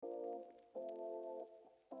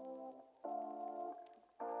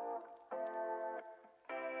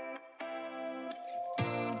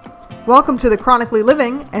Welcome to the Chronically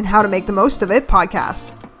Living and How to Make the Most of It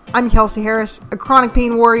podcast. I'm Kelsey Harris, a chronic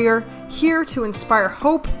pain warrior, here to inspire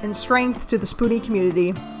hope and strength to the Spoonie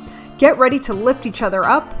community. Get ready to lift each other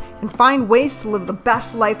up and find ways to live the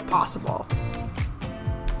best life possible.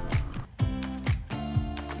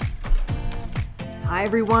 Hi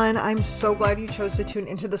everyone, I'm so glad you chose to tune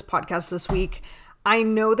into this podcast this week. I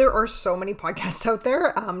know there are so many podcasts out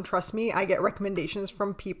there. Trust me, I get recommendations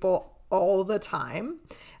from people all the time.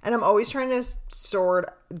 And I'm always trying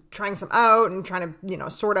some out and trying to,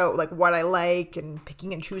 sort out like what I like and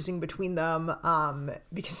picking and choosing between them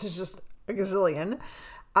because there's just a gazillion.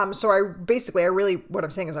 What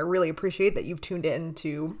I'm saying is I really appreciate that you've tuned in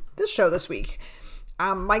to this show this week.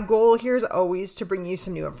 My goal here is always to bring you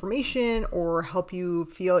some new information or help you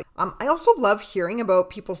feel. I also love hearing about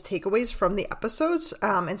people's takeaways from the episodes,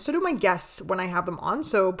 and so do my guests when I have them on.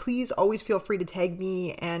 So please always feel free to tag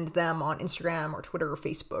me and them on Instagram or Twitter or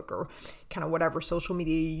Facebook or kind of whatever social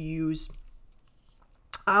media you use.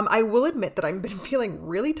 I will admit that I've been feeling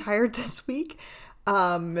really tired this week,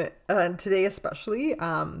 and today especially.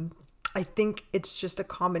 I think it's just a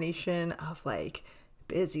combination of like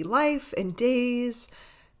busy life and days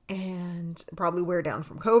and probably wear down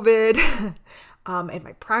from COVID and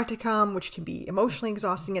my practicum, which can be emotionally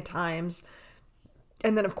exhausting at times.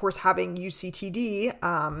 And then of course having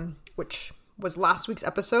UCTD, which was last week's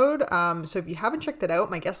episode. So if you haven't checked that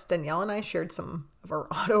out, my guest Danielle and I shared some of our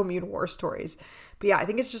autoimmune war stories. But yeah, I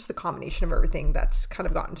think it's just the combination of everything that's kind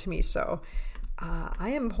of gotten to me. So I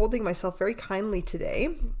am holding myself very kindly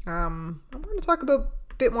today. I'm going to talk about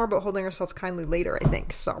bit more about holding ourselves kindly later, I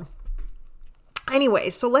think. So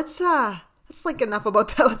anyway, so let's like enough about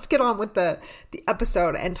that. Let's get on with the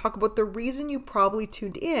episode and talk about the reason you probably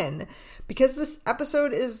tuned in, because this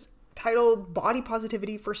episode is titled Body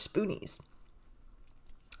Positivity for Spoonies.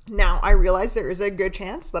 Now, I realize there is a good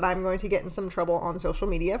chance that I'm going to get in some trouble on social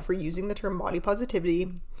media for using the term body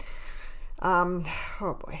positivity. Oh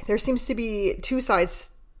boy, there seems to be two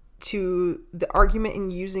sides to the argument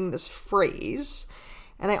in using this phrase.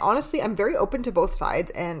 And I'm very open to both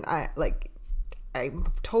sides, and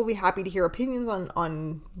I'm totally happy to hear opinions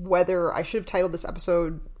on whether I should have titled this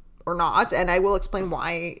episode or not, and I will explain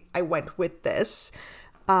why I went with this.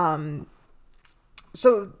 So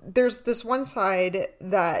there's this one side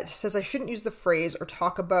that says I shouldn't use the phrase or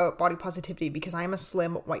talk about body positivity because I'm a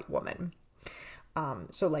slim white woman.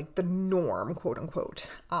 So like the norm, quote unquote,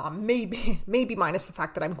 maybe minus the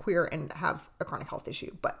fact that I'm queer and have a chronic health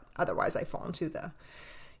issue, but otherwise I fall into the,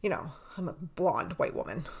 I'm a blonde white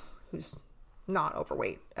woman who's not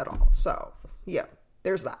overweight at all. So yeah,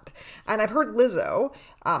 there's that. And I've heard Lizzo,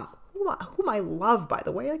 whom I love, by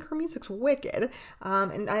the way, like her music's wicked.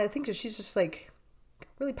 And I think that she's just like a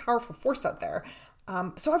really powerful force out there.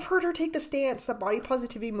 So I've heard her take the stance that body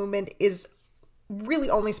positivity movement is really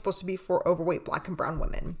only supposed to be for overweight Black and brown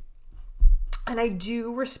women. And I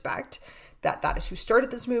do respect that is who started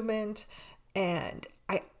this movement. And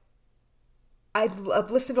I've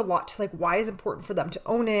listened a lot to like why it's important for them to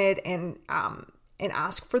own it and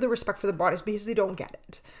ask for the respect for their bodies because they don't get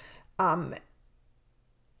it.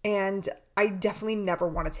 And I definitely never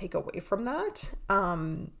want to take away from that.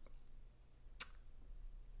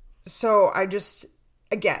 So I just,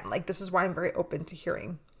 again, like this is why I'm very open to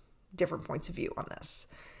hearing different points of view on this.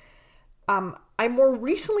 I more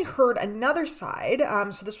recently heard another side.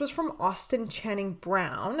 So this was from Austin Channing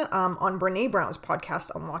Brown on Brene Brown's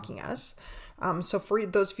podcast, Unlocking Us. So for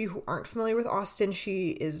those of you who aren't familiar with Austin,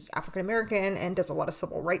 she is African-American and does a lot of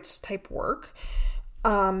civil rights type work.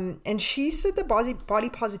 And she said that body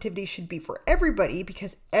positivity should be for everybody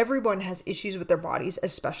because everyone has issues with their bodies,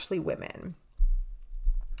 especially women.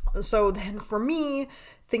 So then for me,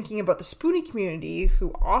 thinking about the Spoonie community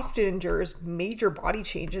who often endures major body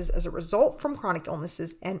changes as a result from chronic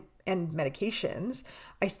illnesses and medications,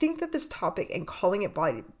 I think that this topic and calling it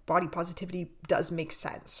body positivity does make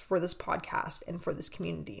sense for this podcast and for this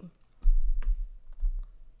community.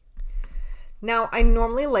 Now, I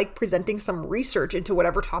normally like presenting some research into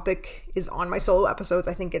whatever topic is on my solo episodes.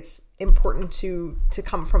 I think it's important to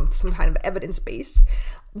come from some kind of evidence base.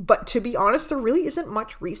 But to be honest, there really isn't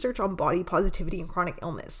much research on body positivity and chronic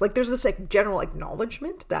illness. Like there's this like general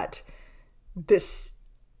acknowledgement that this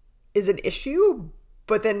is an issue,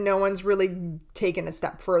 but then no one's really taken a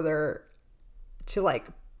step further to like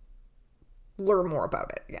learn more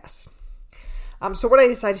about it, I guess. So what I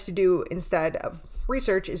decided to do instead of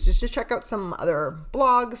research is just to check out some other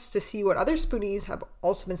blogs to see what other Spoonies have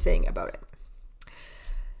also been saying about it.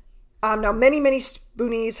 Now, many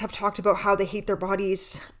Spoonies have talked about how they hate their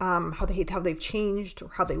bodies, how they hate how they've changed or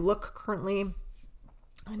how they look currently.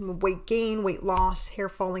 and weight gain, weight loss, hair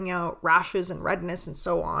falling out, rashes and redness, and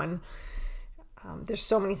so on. There's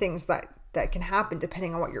so many things that can happen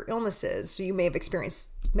depending on what your illness is. So you may have experienced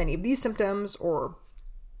many of these symptoms or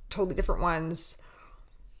totally different ones.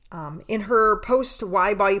 In her post,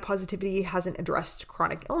 Why Body Positivity Hasn't Addressed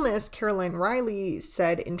Chronic Illness, Caroline Riley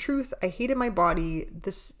said, "In truth, I hated my body,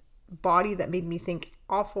 this body that made me think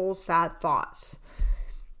awful, sad thoughts."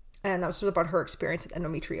 And that was about her experience with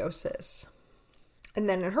endometriosis. And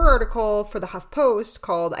then in her article for the HuffPost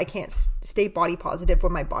called "I Can't Stay Body Positive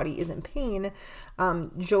When My Body Is in Pain,"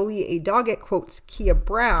 Jolie A. Doggett quotes Kia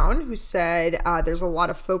Brown, who said, "There's a lot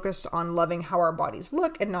of focus on loving how our bodies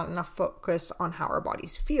look and not enough focus on how our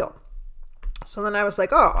bodies feel." So then I was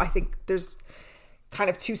like, I think there's kind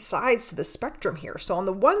of two sides to the spectrum here. So on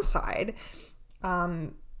the one side,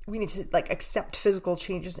 we need to accept physical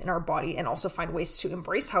changes in our body and also find ways to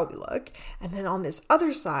embrace how we look. And then on this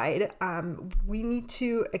other side, we need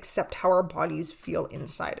to accept how our bodies feel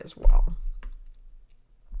inside as well.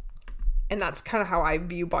 And that's kind of how I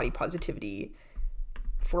view body positivity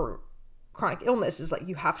for chronic illness, is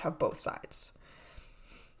you have to have both sides.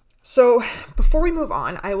 So before we move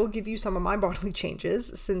on, I will give you some of my bodily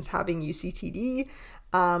changes since having UCTD.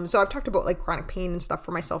 So I've talked about chronic pain and stuff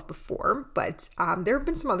for myself before, but there have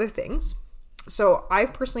been some other things. So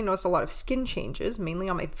I've personally noticed a lot of skin changes, mainly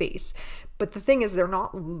on my face. But the thing is, they're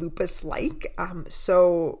not lupus-like.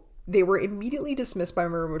 So they were immediately dismissed by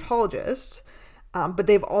my rheumatologist, but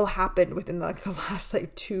they've all happened within the last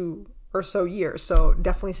 2 or so years. So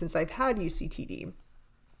definitely since I've had UCTD.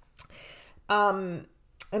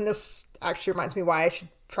 And this actually reminds me why I should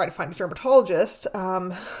try to find a dermatologist.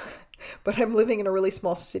 But I'm living in a really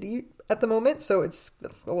small city at the moment, so that's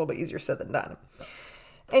a little bit easier said than done.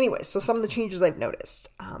 Anyway, so some of the changes I've noticed.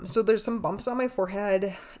 So there's some bumps on my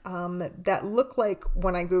forehead that look like,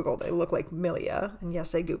 when I Googled, they look like milia. And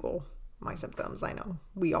yes, I Google my symptoms. I know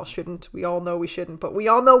we all shouldn't. We all know we shouldn't, but we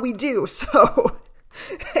all know we do. So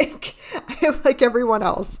I am like everyone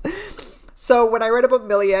else. So when I read about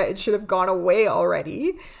milia, it should have gone away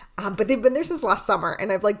already. But they've been there since last summer,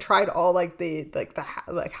 and I've tried all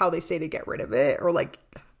the how they say to get rid of it, or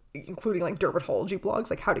including dermatology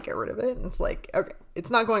blogs, how to get rid of it. And it's okay,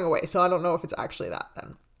 it's not going away. So I don't know if it's actually that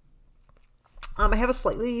then. I have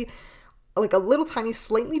a little tiny,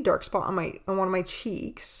 slightly dark spot on one of my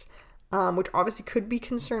cheeks, which obviously could be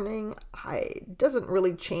concerning. It doesn't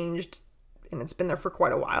really change, and it's been there for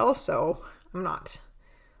quite a while. So I'm not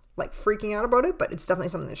freaking out about it, but it's definitely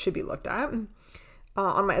something that should be looked at.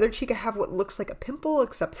 On my other cheek, I have what looks like a pimple,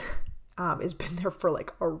 except it's been there for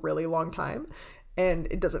a really long time, and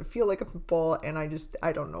it doesn't feel like a pimple, and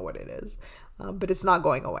I don't know what it is, but it's not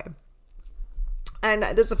going away. And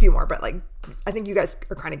there's a few more, but I think you guys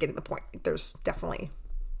are kind of getting the point. There's definitely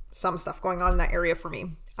some stuff going on in that area for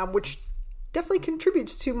me, which definitely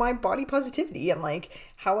contributes to my body positivity and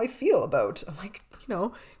how I feel about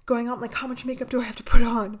going out, how much makeup do I have to put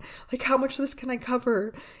on? How much of this can I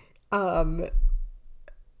cover?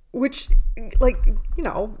 Which,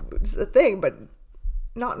 it's a thing, but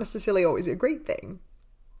not necessarily always a great thing.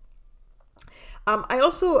 I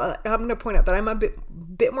also, I'm going to point out that I'm a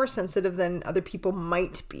bit more sensitive than other people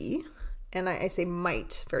might be. And I say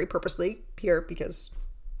might very purposely here because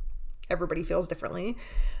everybody feels differently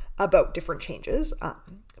about different changes.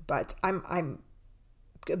 But I'm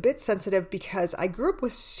a bit sensitive because I grew up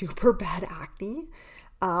with super bad acne.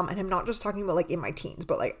 And I'm not just talking about in my teens,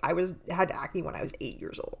 but I had acne when I was 8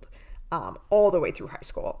 years old, all the way through high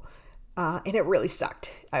school. And it really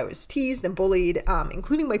sucked. I was teased and bullied,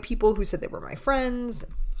 including by people who said they were my friends.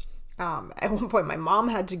 At one point, my mom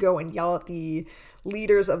had to go and yell at the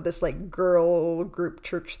leaders of this girl group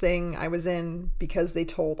church thing I was in because they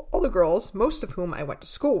told all the girls, most of whom I went to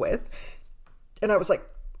school with, and I was I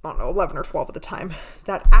don't know, 11 or 12 at the time,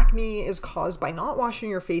 that acne is caused by not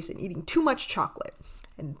washing your face and eating too much chocolate.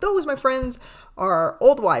 And those, my friends, are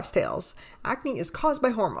old wives' tales. Acne is caused by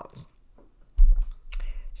hormones.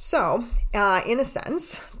 So, in a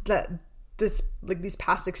sense, that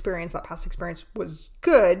past experience was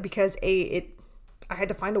good because I had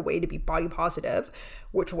to find a way to be body positive,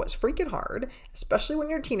 which was freaking hard, especially when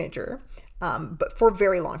you're a teenager. But for a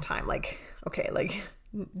very long time,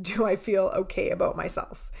 do I feel okay about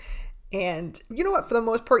myself? And you know what? For the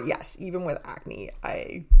most part, yes. Even with acne,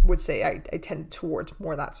 I would say I tend towards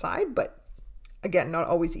more that side, but again, not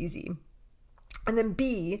always easy. And then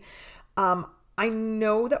B, I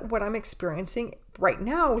know that what I'm experiencing right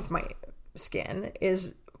now with my skin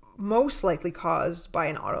is most likely caused by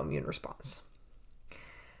an autoimmune response.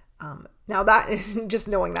 Now that, just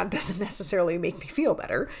knowing that doesn't necessarily make me feel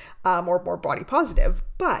better or more body positive,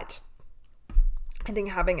 but I think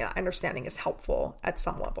having that understanding is helpful at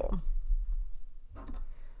some level.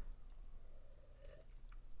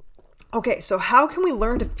 Okay, so how can we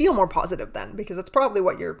learn to feel more positive then? Because that's probably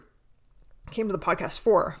what you came to the podcast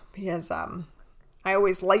for. Because I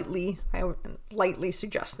lightly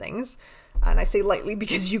suggest things, and I say lightly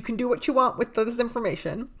because you can do what you want with this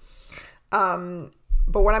information. But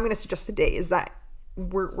what I'm going to suggest today is that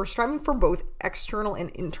we're striving for both external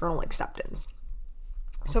and internal acceptance.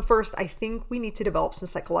 So first, I think we need to develop some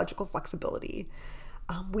psychological flexibility.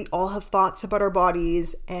 We all have thoughts about our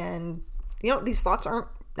bodies, and these thoughts aren't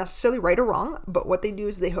necessarily right or wrong, but what they do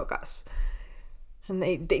is they hook us, and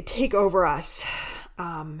they take over us,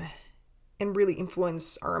 and really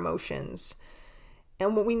influence our emotions.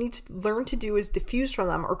 And what we need to learn to do is diffuse from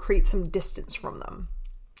them or create some distance from them.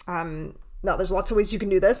 Now, there's lots of ways you can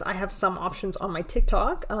do this. I have some options on my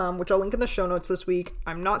TikTok, which I'll link in the show notes this week.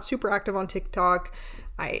 I'm not super active on TikTok.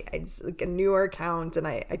 It's like a newer account, and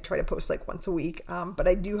I try to post like once a week. But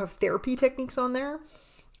I do have therapy techniques on there.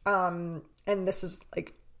 And this is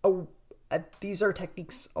like, these are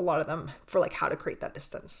techniques, a lot of them, for like how to create that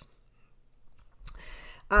distance.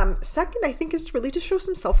 Second, I think, is really to show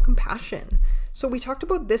some self-compassion. So we talked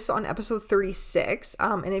about this on episode 36.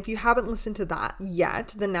 And if you haven't listened to that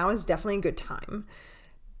yet, then now is definitely a good time,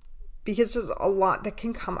 because there's a lot that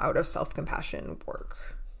can come out of self-compassion work.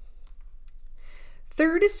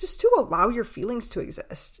 Third is just to allow your feelings to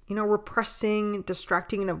exist. Repressing,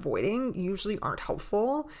 distracting, and avoiding usually aren't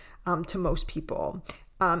helpful to most people.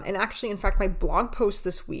 And actually, in fact, my blog post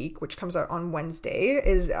this week, which comes out on Wednesday,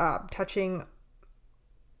 is touching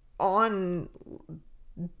on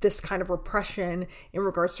this kind of repression in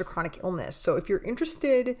regards to chronic illness. So if you're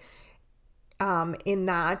interested in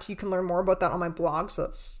that, you can learn more about that on my blog. So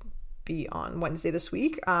that's be on Wednesday this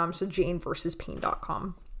week. So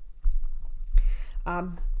janeversuspain.com.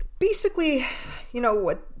 Basically,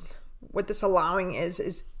 what this allowing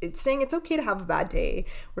is it's saying it's okay to have a bad day,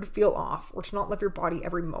 or to feel off, or to not love your body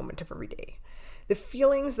every moment of every day. The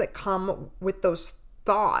feelings that come with those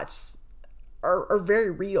thoughts are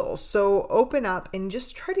very real. So open up and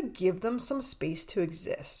just try to give them some space to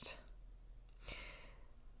exist.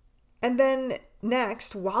 And then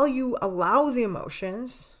next, while you allow the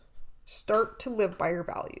emotions, start to live by your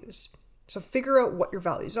values. So figure out what your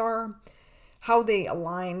values are, how they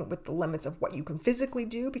align with the limits of what you can physically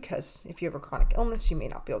do, because if you have a chronic illness, you may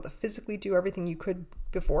not be able to physically do everything you could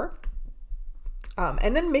before.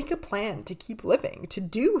 And then make a plan to keep living, to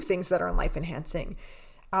do things that are life enhancing,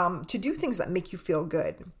 to do things that make you feel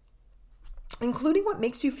good, including what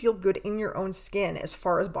makes you feel good in your own skin as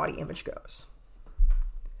far as body image goes.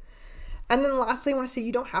 And then lastly, I want to say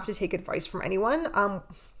you don't have to take advice from anyone.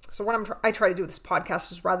 So what I try to do with this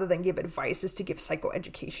podcast is, rather than give advice, is to give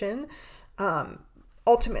psychoeducation.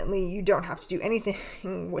 Ultimately, you don't have to do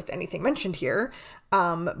anything with anything mentioned here,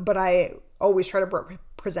 but I always try to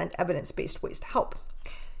present evidence-based ways to help.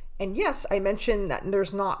 And yes, I mentioned that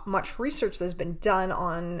there's not much research that has been done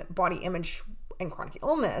on body image and chronic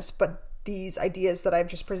illness, but these ideas that I've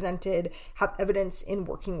just presented have evidence in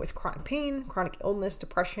working with chronic pain, chronic illness,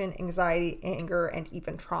 depression, anxiety, anger, and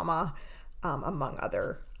even trauma, among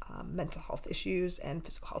other mental health issues and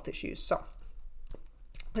physical health issues. So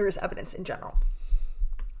there is evidence in general.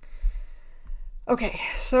 Okay,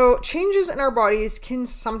 so changes in our bodies can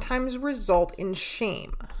sometimes result in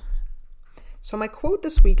shame. So my quote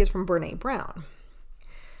this week is from Brené Brown.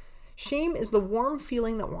 Shame is the warm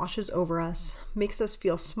feeling that washes over us, makes us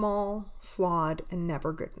feel small, flawed, and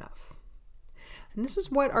never good enough. And this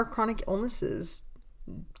is what our chronic illnesses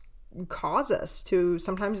cause us to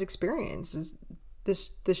sometimes experience, is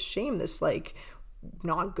this shame, this like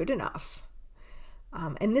not good enough.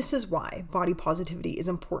 And this is why body positivity is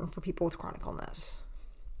important for people with chronic illness.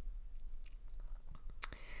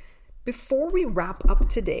 Before we wrap up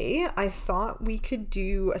today, I thought we could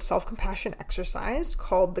do a self-compassion exercise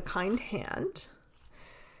called the kind hand.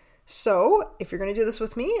 So if you're going to do this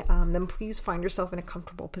with me, then please find yourself in a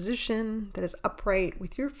comfortable position that is upright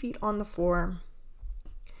with your feet on the floor.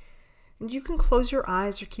 And you can close your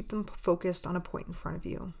eyes or keep them focused on a point in front of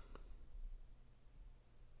you.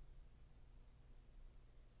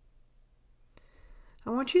 I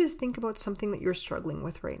want you to think about something that you're struggling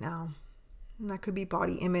with right now. And that could be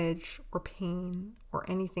body image or pain or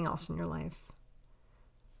anything else in your life.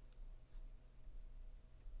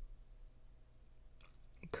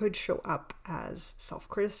 It could show up as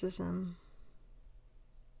self-criticism.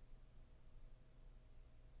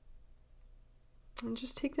 And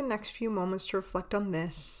just take the next few moments to reflect on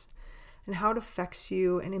this and how it affects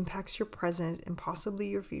you and impacts your present and possibly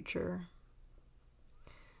your future.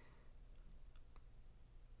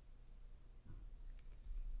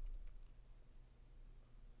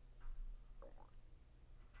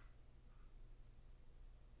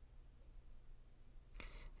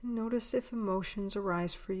 Notice if emotions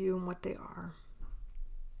arise for you and what they are.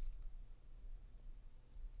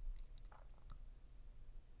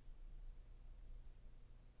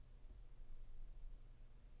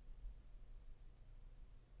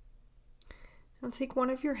 Now take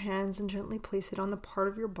one of your hands and gently place it on the part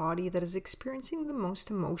of your body that is experiencing the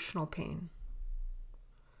most emotional pain.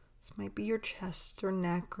 This might be your chest or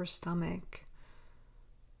neck or stomach.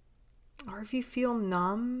 Or if you feel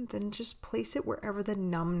numb, then just place it wherever the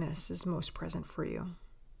numbness is most present for you.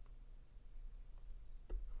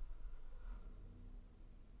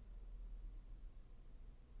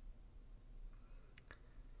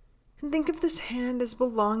 And think of this hand as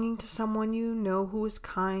belonging to someone you know who is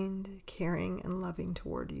kind, caring, and loving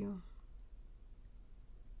toward you.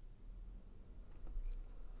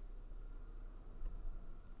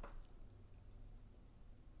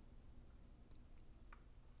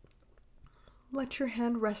 Let your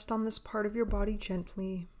hand rest on this part of your body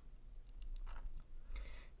gently.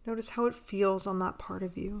 Notice how it feels on that part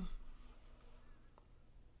of you.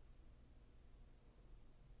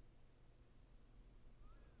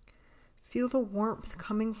 Feel the warmth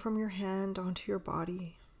coming from your hand onto your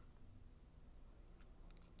body.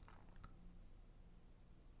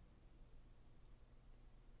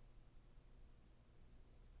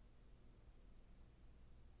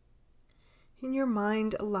 In your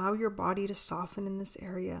mind, allow your body to soften in this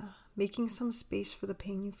area, making some space for the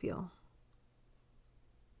pain you feel.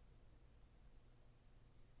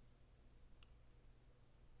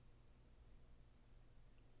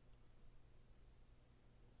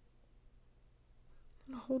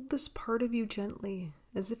 And hold this part of you gently,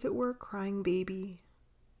 as if it were a crying baby.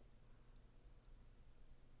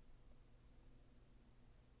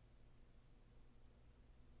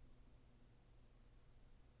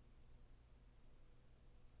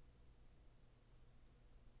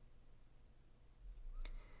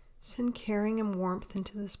 Send caring and warmth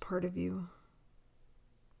into this part of you.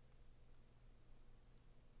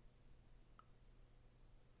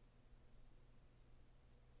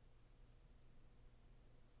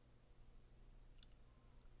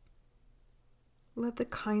 Let the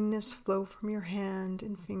kindness flow from your hand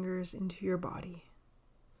and fingers into your body.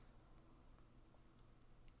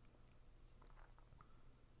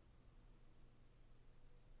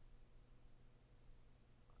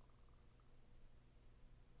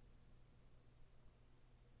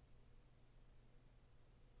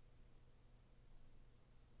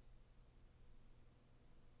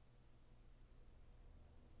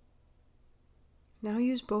 Now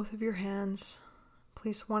use both of your hands.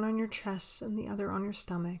 Place one on your chest and the other on your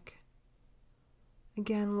stomach.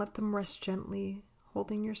 Again, let them rest gently,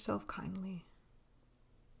 holding yourself kindly.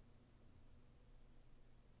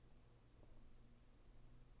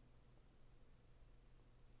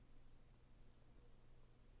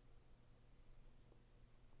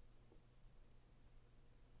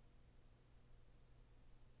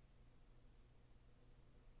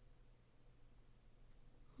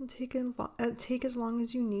 And take as long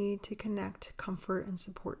as you need to connect, comfort, and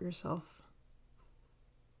support yourself.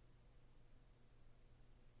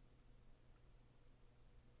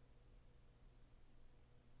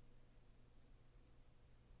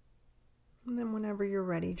 And then whenever you're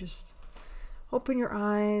ready, just open your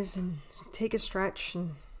eyes and take a stretch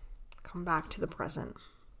and come back to the present.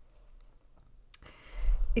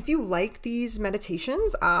 If you like these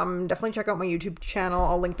meditations, definitely check out my YouTube channel.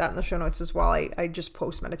 I'll link that in the show notes as well. I just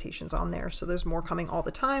post meditations on there, so there's more coming all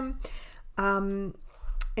the time. And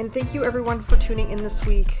thank you everyone for tuning in this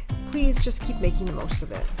week. Please just keep making the most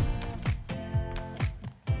of it.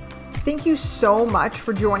 Thank you so much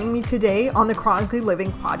for joining me today on the Chronically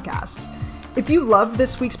Living podcast. If you love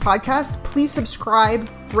this week's podcast, please subscribe,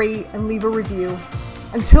 rate, and leave a review.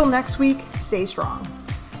 Until next week, stay strong.